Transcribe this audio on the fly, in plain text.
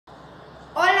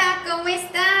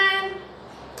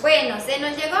Bueno, se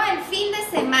nos llegó el fin de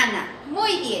semana.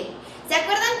 Muy bien. ¿Se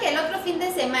acuerdan que el otro fin de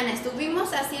semana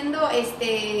estuvimos haciendo,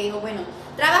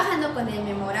 trabajando con el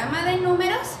memorama de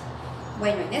números?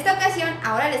 Bueno, en esta ocasión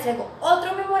ahora les traigo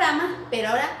otro memorama, pero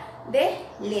ahora de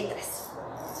letras.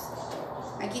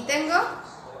 Aquí tengo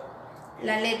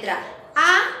la letra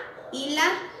A y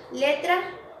la letra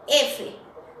F.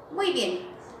 Muy bien.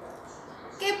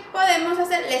 ¿Qué podemos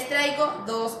hacer? Les traigo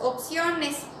dos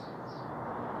opciones.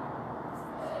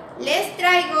 Les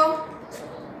traigo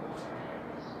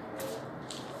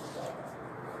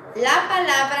la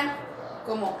palabra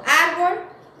como árbol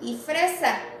y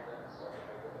fresa.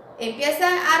 Empieza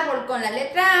árbol con la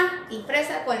letra A y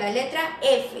fresa con la letra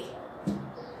F.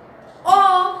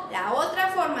 O la otra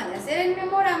forma de hacer el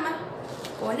memorama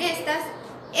con estas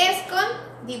es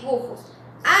con dibujos.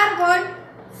 Árbol,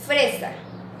 fresa.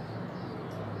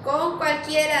 Con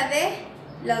cualquiera de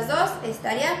los dos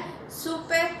estaría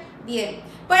súper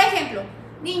bien. Por ejemplo,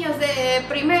 niños de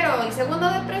primero y segundo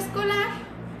de preescolar,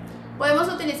 podemos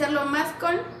utilizarlo más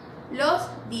con los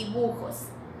dibujos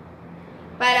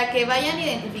para que vayan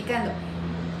identificando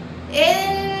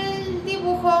el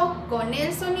dibujo con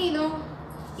el sonido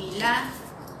y la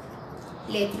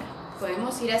letra.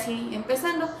 Podemos ir así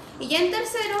empezando. Y ya en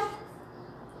tercero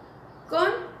con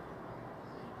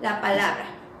la palabra.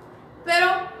 Pero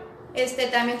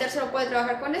también tercero puede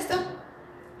trabajar con esto.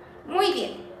 Muy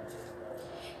bien.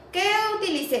 ¿Qué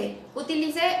utilicé?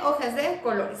 Utilicé hojas de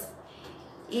colores.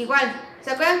 Igual,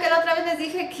 ¿se acuerdan que la otra vez les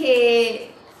dije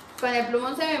que con el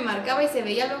plumón se me marcaba y se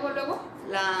veía luego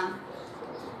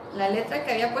la letra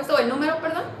que había puesto, o el número,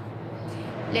 perdón?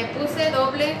 Le puse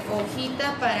doble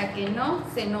hojita para que no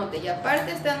se note y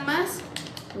aparte están más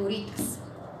duritas.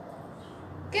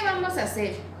 ¿Qué vamos a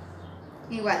hacer?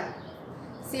 Igual,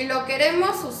 si lo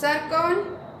queremos usar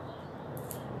con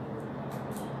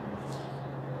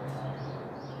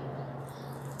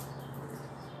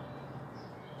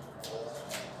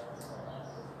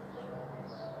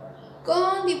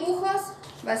dibujos,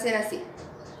 va a ser así.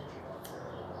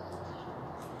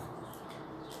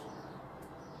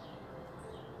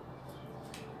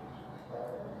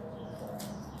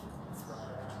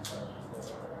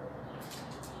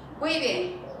 Muy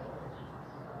bien.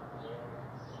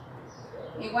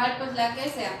 Igual pues la que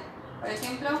sea. Por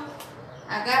ejemplo,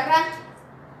 agarra,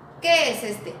 ¿qué es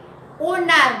este? Un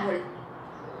árbol.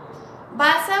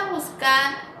 Vas a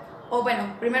buscar, o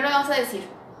bueno, primero vamos a decir,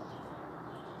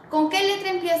 ¿con qué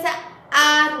letra empieza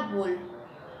árbol?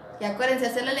 Y acuérdense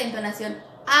hacerle la entonación,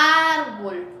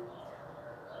 árbol.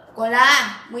 Con la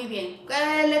A, muy bien.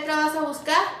 ¿Qué letra vas a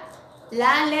buscar?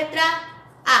 La letra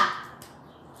A.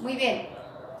 Muy bien.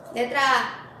 Letra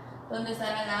A. ¿Dónde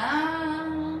estará la A?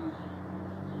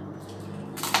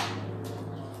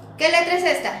 ¿Qué letra es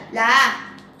esta? La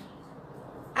A.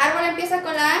 ¿Árbol empieza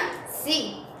con la A?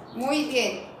 Sí. Muy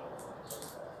bien.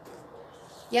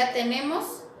 Ya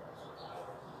tenemos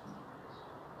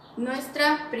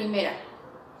nuestra primera.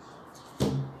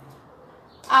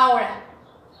 Ahora,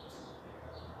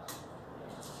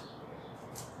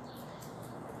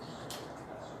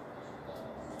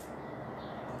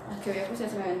 que veo, pues ya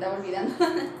se me andaba olvidando.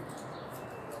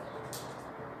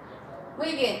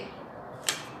 Muy bien.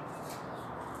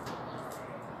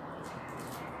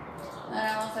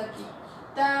 Ahora vamos a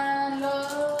quitar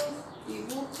los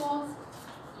dibujos.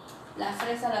 La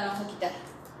fresa la vamos a quitar.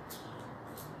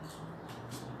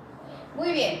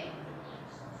 Muy bien.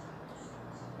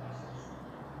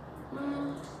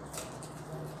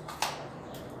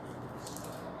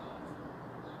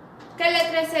 ¿Qué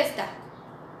letra es esta?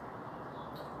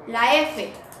 La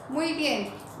F. Muy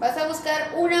bien. Vas a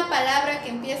buscar una palabra que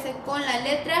empiece con la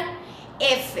letra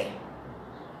F.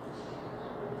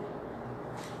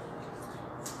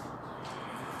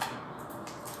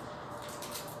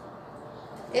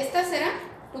 ¿Esta será?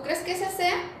 ¿Tú crees que esa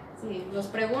sea? Sí, nos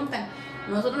preguntan.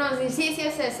 Nosotros nos decimos, sí, sí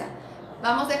es esa.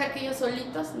 Vamos a dejar que ellos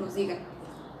solitos nos digan.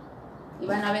 Y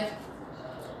van a ver.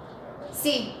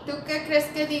 Sí, ¿tú qué crees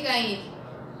que diga ahí?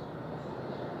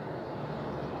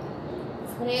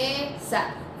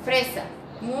 Fresa, fresa,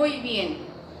 muy bien.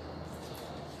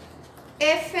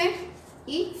 F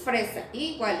y fresa,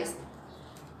 iguales.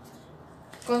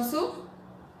 Con su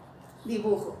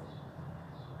dibujo.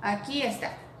 Aquí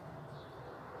está.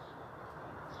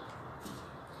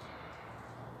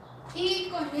 Y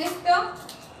con esto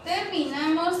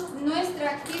terminamos nuestra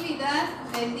actividad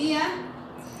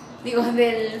del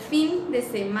del fin de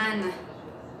semana.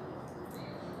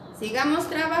 Sigamos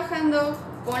trabajando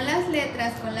con las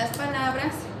letras, con las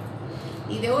palabras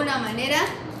y de una manera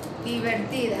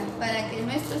divertida para que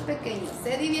nuestros pequeños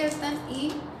se diviertan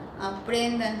y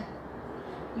aprendan.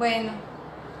 Bueno,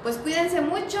 Pues cuídense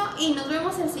mucho y nos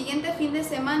vemos el siguiente fin de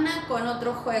semana con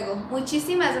otro juego.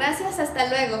 Muchísimas gracias, hasta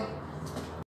luego.